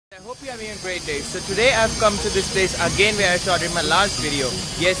Hope you're having a great day. So today I've come to this place again where I shot in my last video.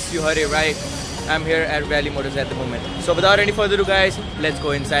 Yes, you heard it right. I'm here at Rally Motors at the moment. So without any further ado guys, let's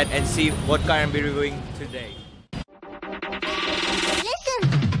go inside and see what car I'm reviewing today.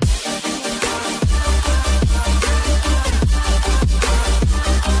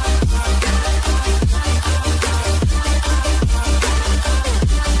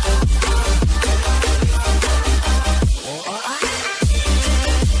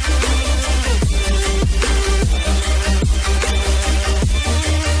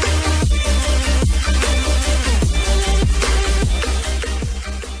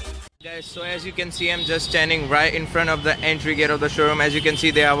 So as you can see, I'm just standing right in front of the entry gate of the showroom. As you can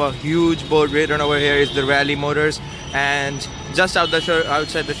see, they have a huge board written over here is the Rally Motors, and just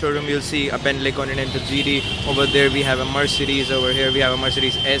outside the showroom you'll see a Bentley Continental GT. Over there we have a Mercedes. Over here we have a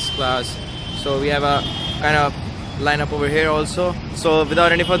Mercedes S-Class. So we have a kind of lineup over here also. So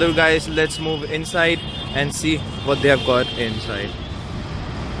without any further guys, let's move inside and see what they have got inside.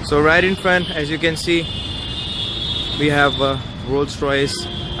 So right in front, as you can see, we have a Rolls-Royce.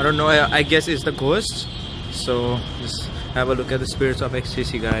 I don't know, I guess it's the Ghost. So just have a look at the Spirits of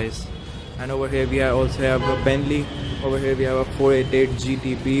Ecstasy guys. And over here we also have a Bentley. Over here we have a 488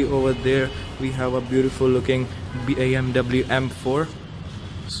 GTB. Over there we have a beautiful looking BMW M4.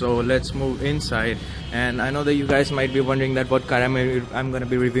 So let's move inside. And I know that you guys might be wondering that what car I'm gonna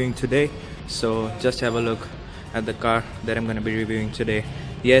be reviewing today. So just have a look at the car that I'm gonna be reviewing today.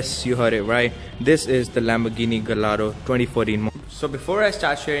 Yes, you heard it right. This is the Lamborghini Gallardo 2014 model. So before I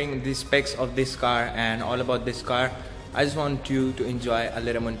start sharing the specs of this car and all about this car, I just want you to enjoy a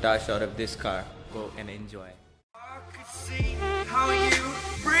little montage out of this car. Go and enjoy. I could see how you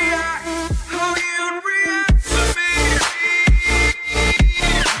react, to me.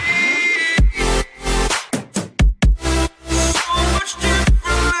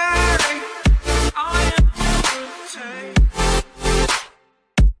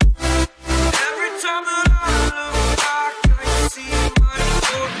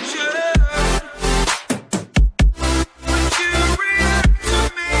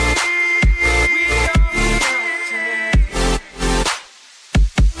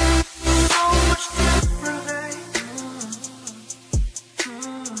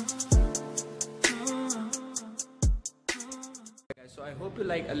 So I hope you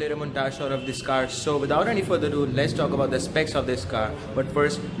like a little montage out of this car. So without any further ado, let's talk about the specs of this car. But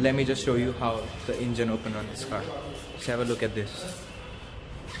first, let me just show you how the engine opens on this car. Let's have a look at this.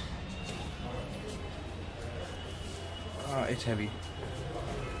 It's heavy.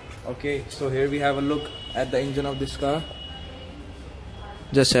 Okay, so here we have a look at the engine of this car.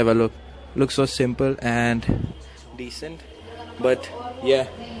 Just have a look. Looks so simple and decent. But yeah,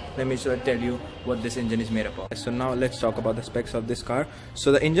 let me tell you what this engine is made up of. So now let's talk about the specs of this car.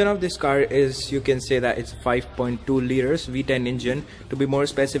 So the engine of this car is, you can say that it's 5.2 liters V10 engine. To be more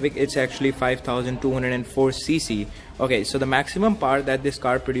specific, it's actually 5204 cc. Okay, so the maximum power that this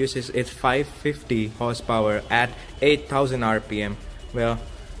car produces is 550 horsepower at 8000 rpm. Well,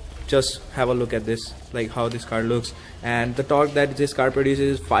 just have a look at this, like how this car looks. And the torque that this car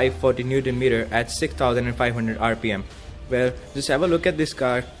produces is 540 newton meter at 6500 rpm. Well, just have a look at this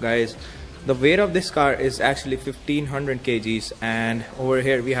car guys. The weight of this car is actually 1500 kgs. And over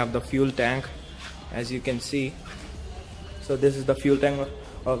here we have the fuel tank, as you can see. So this is the fuel tank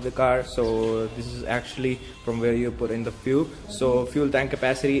of the car. So this is actually from where you put in the fuel. So fuel tank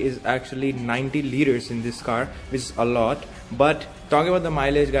capacity is actually 90 liters in this car, which is a lot. But talking about the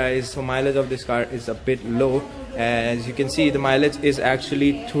mileage guys, so mileage of this car is a bit low. As you can see, the mileage is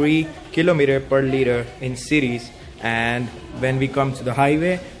actually 3 km per liter in cities. And when we come to the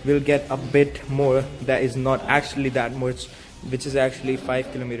highway, we'll get a bit more, that is not actually that much, which is actually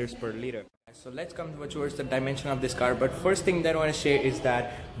 5 kilometers per liter. So let's come towards the dimension of this car. But first thing that I want to share is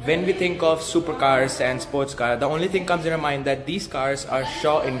that when we think of supercars and sports car, the only thing comes in our mind that these cars are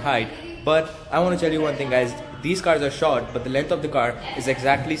short in height. But I want to tell you one thing guys, these cars are short, but the length of the car is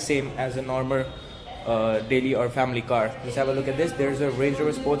exactly same as a normal daily or family car. Just have a look at this. There's a Range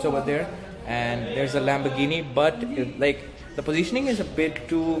Rover Sports over there, and there's a Lamborghini, but like the positioning is a bit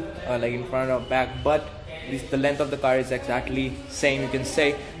too like in front or back, but the length of the car is exactly same, you can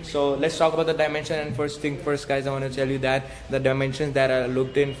say. So let's talk about the dimension. And first thing first guys, I want to tell you that the dimensions that I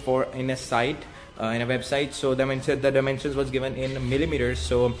looked in for in a site, in a website, so the dimensions was given in millimeters,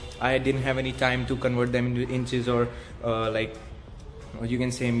 so I didn't have any time to convert them into inches or like or you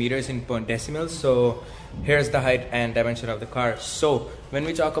can say meters in decimals. So here's the height and dimension of the car. So when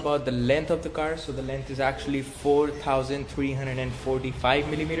we talk about the length of the car, so the length is actually 4,345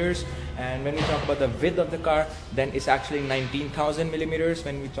 millimeters, and when we talk about the width of the car, then it's actually 19,000 millimeters.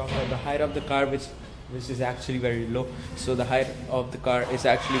 When we talk about the height of the car, which is actually very low, so the height of the car is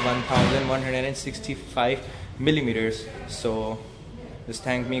actually 1,165 millimeters. So just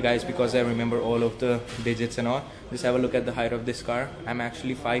thank me guys, because I remember all of the digits and all. Just have a look at the height of this car. I'm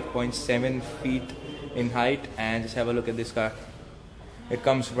actually 5.7 feet in height, and just have a look at this car. It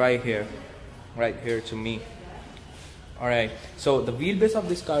comes right here to me. Alright, so the wheelbase of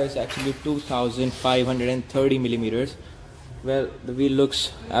this car is actually 2,530 millimeters. Well, the wheel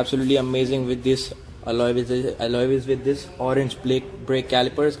looks absolutely amazing with this alloy wheels with this orange brake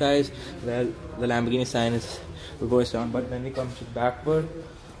calipers, guys. Well, the Lamborghini sign is goes down, but when we come to backward,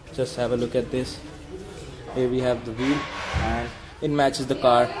 just have a look at this. Here we have the wheel, and it matches the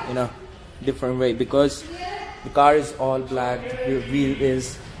car in a different way because the car is all black. The wheel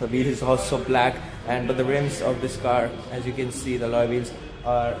is also black, and but the rims of this car, as you can see, the alloy wheels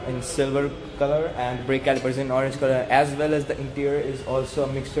are in silver color and the brake calipers in orange color, as well as the interior is also a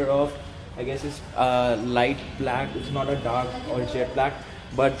mixture of, I guess it's light black. It's not a dark or jet black,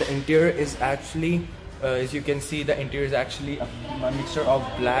 but the interior is actually as you can see, the interior is actually a mixture of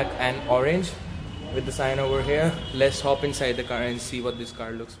black and orange with the sign over here. Let's hop inside the car and see what this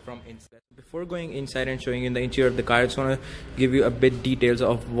car looks from inside. Before going inside and showing you the interior of the car, I just want to give you a bit details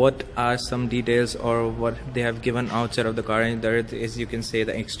of what are some details or what they have given outside of the car, and there is, you can say,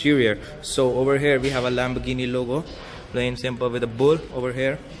 the exterior. So over here we have a Lamborghini logo, plain simple, with a bull over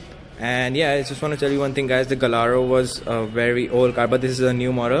here. And yeah, I just want to tell you one thing, guys. The Gallardo was a very old car, but this is a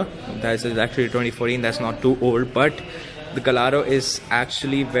new model. That is actually 2014. That's not too old, but the Gallardo is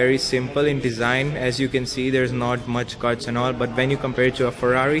actually very simple in design. As you can see, there's not much cuts and all, but when you compare it to a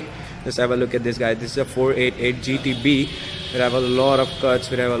Ferrari, just have a look at this, guy. This is a 488 GTB. We have a lot of cuts,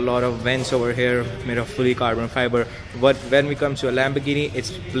 we have a lot of vents over here made of fully carbon fiber. But when we come to a Lamborghini,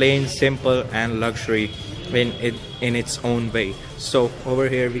 it's plain simple and luxury in its own way. So over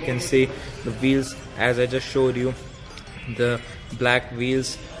here we can see the wheels, as I just showed you, the black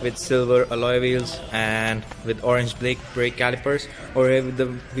wheels with silver alloy wheels and with orange brake calipers. Over here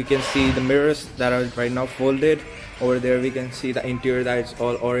we can see the mirrors that are right now folded. Over there we can see the interior that is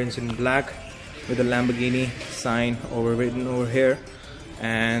all orange and black with the Lamborghini sign written over here.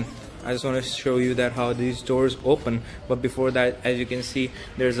 And I just want to show you that how these doors open. But before that, as you can see,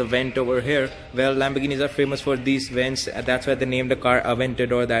 there's a vent over here. Well, Lamborghinis are famous for these vents. That's why they named the car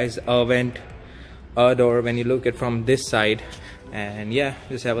Aventador. That is a vent, a door when you look at from this side. And yeah,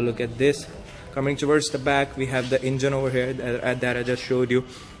 just have a look at this. Coming towards the back, we have the engine over here that I just showed you.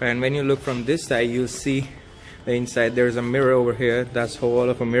 And when you look from this side, you'll see the inside. There's a mirror over here. That's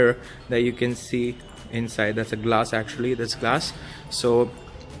whole of a mirror that you can see inside. That's a glass, actually. That's glass. So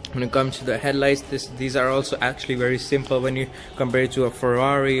when it comes to the headlights, these are also actually very simple when you compare it to a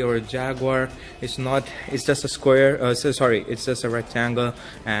Ferrari or a Jaguar. It's just a square, it's just a rectangle.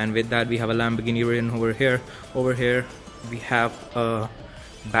 And with that we have a Lamborghini written over here. Over here we have a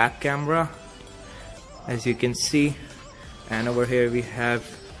back camera, as you can see, and over here we have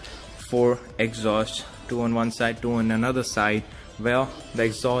 4 exhausts, 2 on one side, 2 on another side. Well, the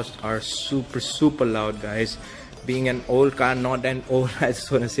exhausts are super loud, guys. Being an old car, not an old, I just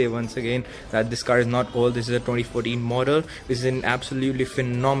want to say once again that this car is not old. This is a 2014 model. This is in absolutely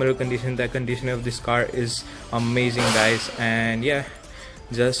phenomenal condition. The condition of this car is amazing, guys. And yeah,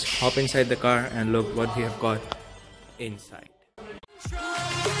 just hop inside the car and look what we have got inside.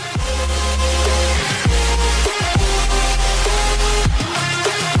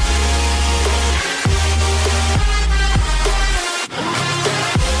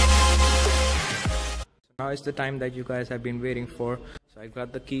 Now is the time that you guys have been waiting for. So I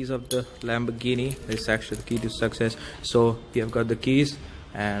got the keys of the Lamborghini. This is actually the key to success. So we have got the keys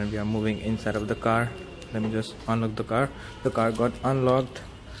and we are moving inside of the car. Let me just unlock the car. The car got unlocked,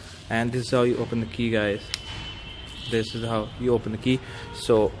 and this is how you open the key, guys. This is how you open the key.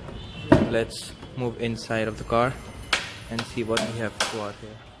 So let's move inside of the car and see what we have got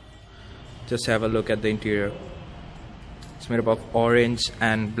here. Just have a look at the interior. It's made up of orange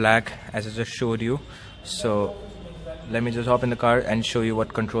and black, as I just showed you. So let me just hop in the car and show you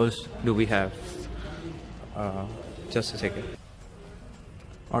what controls do we have. Just a second.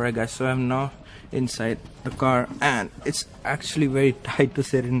 Alright guys, so I'm now inside the car and it's actually very tight to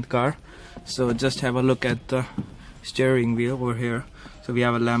sit in the car. So just have a look at the steering wheel over here. So we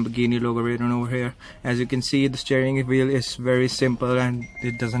have a Lamborghini logo written over here. As you can see, the steering wheel is very simple and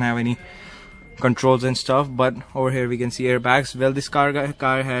it doesn't have any controls and stuff. But over here we can see airbags. Well, this car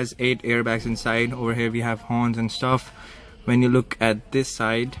has 8 airbags inside. Over here we have horns and stuff. When you look at this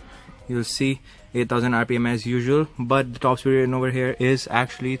side, you'll see 8000 rpm as usual, but the top speed rating over here is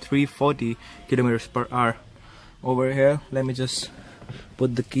actually 340 kilometers per hour. Over here, let me just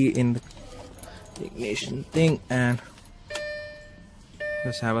put the key in the ignition thing and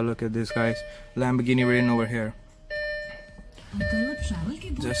just have a look at this, guys. Lamborghini rating over here.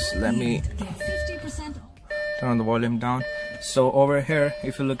 Just let me turn the volume down. So over here,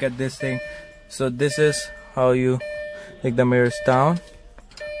 if you look at this thing, so this is how you take the mirrors down.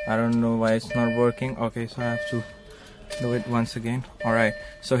 I don't know why it's not working. Okay, so I have to do it once again. Alright,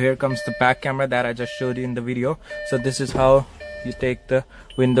 so here comes the back camera that I just showed you in the video. So this is how you take the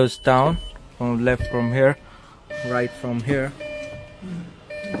windows down, from left from here, right from here.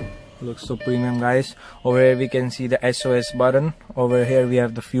 Looks so premium, guys. Over here we can see the SOS button. Over here we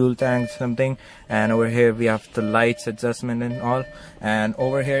have the fuel tank something, and over here we have the lights adjustment and all. And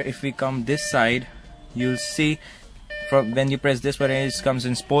over here, if we come this side, you'll see when you press this button, it comes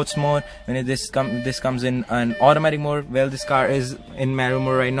in sports mode. When this comes in an automatic mode. Well, this car is in manual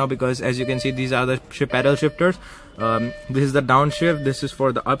mode right now, because as you can see, these are the pedal shifters. This is the downshift, this is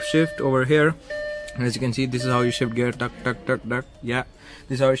for the upshift over here. And as you can see, this is how you shift gear. Tuck tuck tuck tuck. Yeah,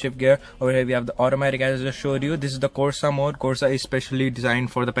 this is how you shift gear. Over here we have the automatic, as I just showed you. This is the Corsa mode. Corsa is specially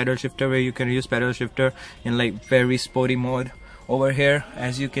designed for the pedal shifter, where you can use pedal shifter in like very sporty mode. Over here,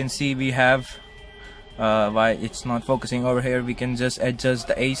 as you can see, we have why it's not focusing. Over here we can just adjust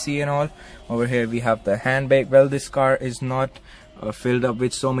the AC and all. Over here we have the hand brake. Well, this car is not filled up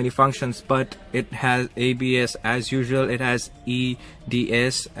with so many functions, but it has ABS as usual. It has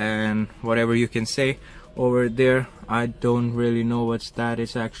EDS and whatever you can say. Over there, I don't really know what's that.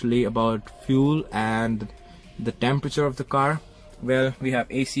 It's actually about fuel and the temperature of the car. Well, we have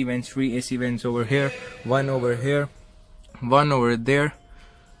AC vents, 3 AC vents over here, 1 over here, 1 over there,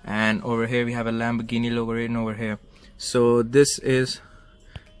 and over here we have a Lamborghini logo written over here. So this is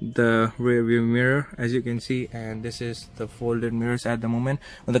the rear view mirror, as you can see, and this is the folded mirrors at the moment.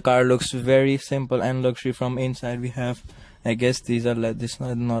 The car looks very simple and luxury from inside. We have, I guess these are this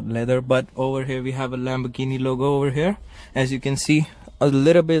is not leather, but over here we have a Lamborghini logo over here. As you can see, a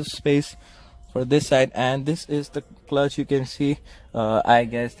little bit of space for this side, and this is the clutch. You can see, I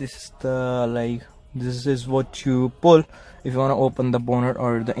guess this is the this is what you pull if you want to open the bonnet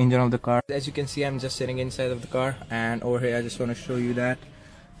or the engine of the car. As you can see, I'm just sitting inside of the car, and over here I just want to show you that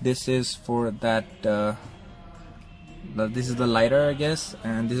this is for that this is the lighter, I guess,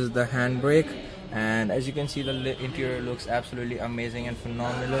 and this is the handbrake. And as you can see, the interior looks absolutely amazing and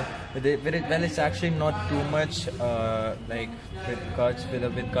phenomenal. Well, it's actually not too much like with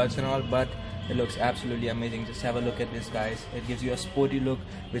cuts and all, but it looks absolutely amazing. Just have a look at this, guys. It gives you a sporty look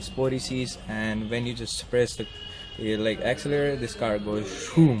with sporty seats, and when you just press the accelerator, this car goes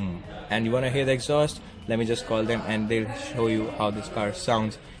shoom. And you want to hear the exhaust? Let me just call them and they'll show you how this car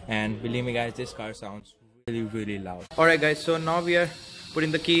sounds. And believe me, guys, this car sounds really loud. Alright, guys, so now we are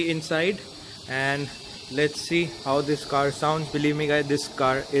putting the key inside, and let's see how this car sounds. Believe me, guys, this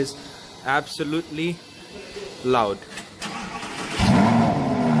car is absolutely loud.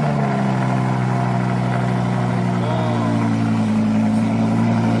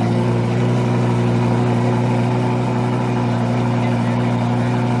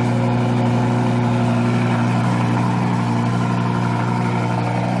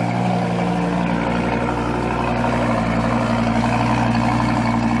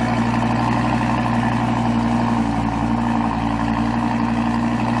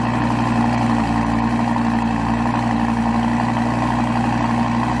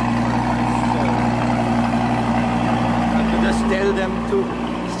 Tell them to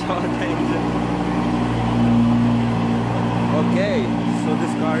start the engine. Okay, so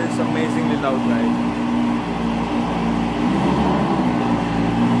this car is amazingly loud, guys.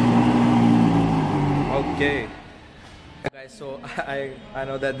 Okay, guys, so I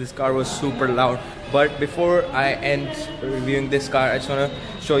know that this car was super loud, but before I end reviewing this car, I just want to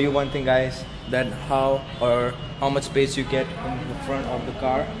show you one thing, guys, that how much space you get in the front of the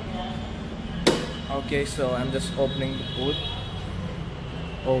car. Okay, so I'm just opening the boot.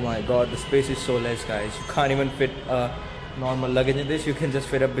 Oh my god, the space is so less, guys. You can't even fit a normal luggage in this. You can just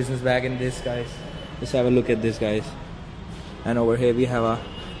fit a business bag in this, guys. Just have a look at this, guys. And over here we have a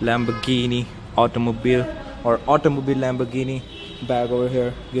Lamborghini automobile Lamborghini bag over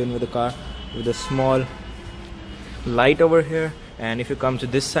here given with the car, with a small light over here. And if you come to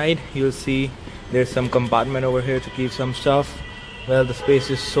this side, you'll see there's some compartment over here to keep some stuff. Well, the space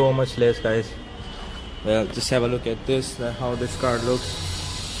is so much less, guys. Well, just have a look at this, how this car looks.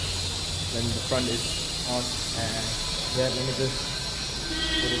 when the front is on. And yeah, let me just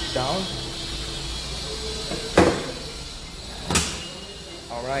put it down.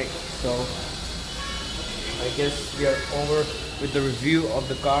 Alright, so I guess we are over with the review of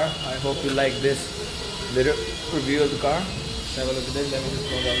the car. I hope you like this little review of the car. Let's have a look at this. Let me just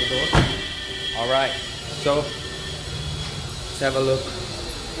close down the door. Alright, so let's have a look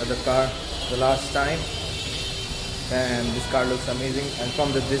at the car the last time. And this car looks amazing. And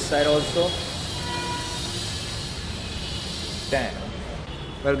from this side also. Damn.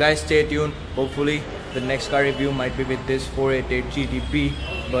 Well guys, stay tuned. Hopefully the next car review might be with this 488 GTP.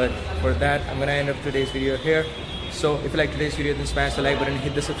 But for that, I'm gonna end up today's video here. So if you like today's video, then smash the like button,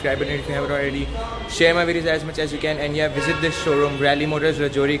 hit the subscribe button if you haven't already. Share my videos as much as you can, and yeah, visit this showroom, Rally Motors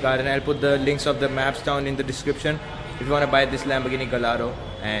Rajouri car, and I'll put the links of the maps down in the description if you want to buy this Lamborghini Gallardo.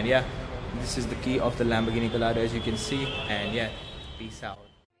 And yeah, this is the key of the Lamborghini Gallardo, as you can see. And yeah, peace out.